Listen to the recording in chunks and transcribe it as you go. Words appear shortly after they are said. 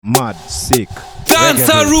Mad, sick.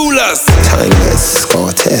 DancehallRulerz. Timeless,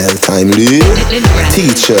 Kartel, timely.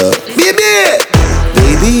 Teacher,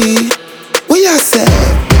 baby, what you say?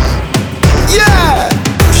 Yeah.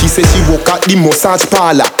 She say she work at the massage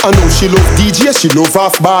parlor. I know she love DJ, she love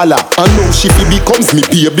half baller. I know she fi becomes me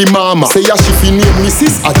baby mama. Say ya she fi name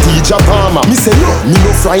Mrs. Adija Palmer. Me say no, me no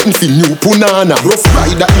frightened fi new punana. Rough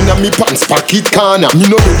rider inna me pants pocket corner. Me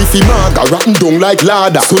no ready fi maga, rotten down like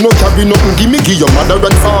ladder. So no carry nothing, give your mother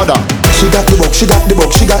and father. She got the bug, she got the bug,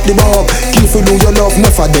 she got the bug. Careful who you love,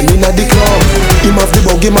 enough of them inna the club. Him have the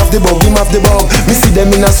bug, him have the bug, him have the bug. Me see them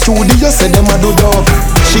in a studio, say them a do dog.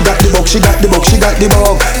 She got the bug, she got the bug, she got the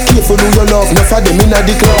bug. Careful who you love, enough of them inna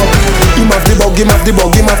the club. Him have the bug, him have the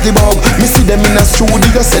bug, him have the bug. Me see them in a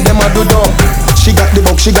studio, say them a do dog. She got the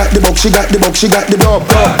bug, she got the bug, she got the bug, she got the dog.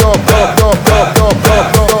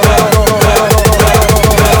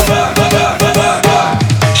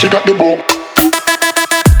 She got the bug.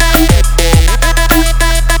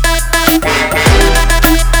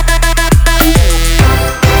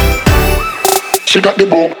 She got the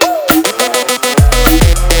bug.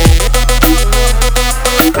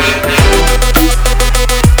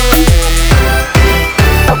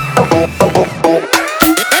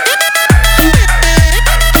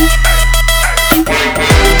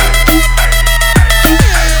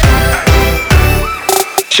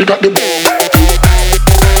 She got the bug.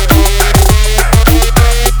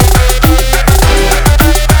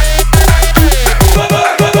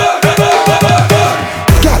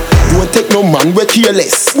 Man, we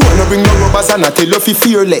careless. Wanna bring no rubbers and I tell you fi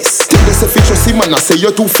fearless. Tell us if you trust him and I say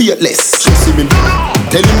you're too fearless. Trust him in.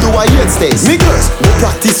 Tell him do I hate stays. Me girls, go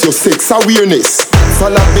practice your sex awareness.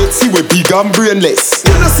 Follow Betsy we big and brainless.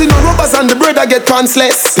 You don't see no rubbers and the brother get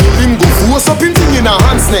pantsless. Tell him go force up him thing in a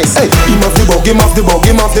hand's nest. Hey, him have the bug, him have the bug,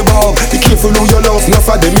 him have the bug. Be careful who you love, enough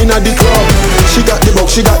of them inna the club. She got the bug,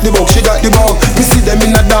 she got the bug, she got the bug. We see them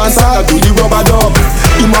in a dance, I do the rubber dub.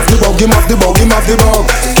 Him have the bug, him have the bug, him have the bug.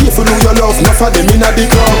 Careful who you love, enough of them inna the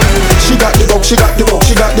club. She got the bug, she got the bug,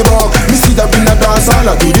 she got the bug. Me see them in a dance, I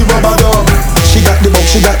do the rubber dub. She got the bug,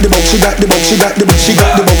 she got the bug, she got the bug, she got the bug, she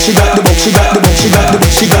got the bug, she got the bug, she got the bug, she got the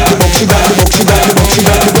bug, she got the bug, she got the bug, she got the bug, she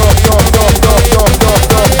got the bug.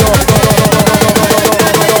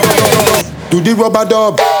 Do the rubber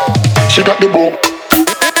dub. She got the bug.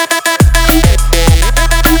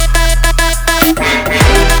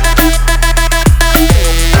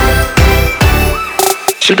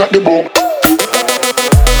 She got the bug.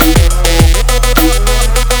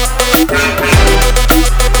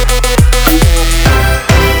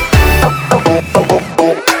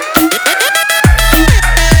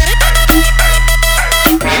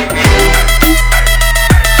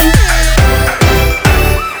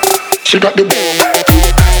 She got the bug.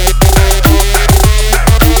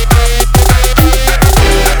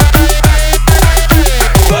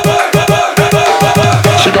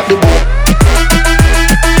 She got the bug.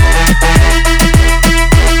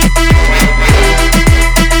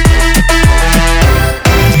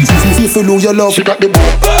 Feel who you love. She got the bug.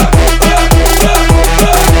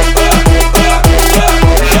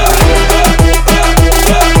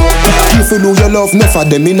 Feel who you love. Enough of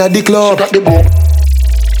them inna the club. She got the bug.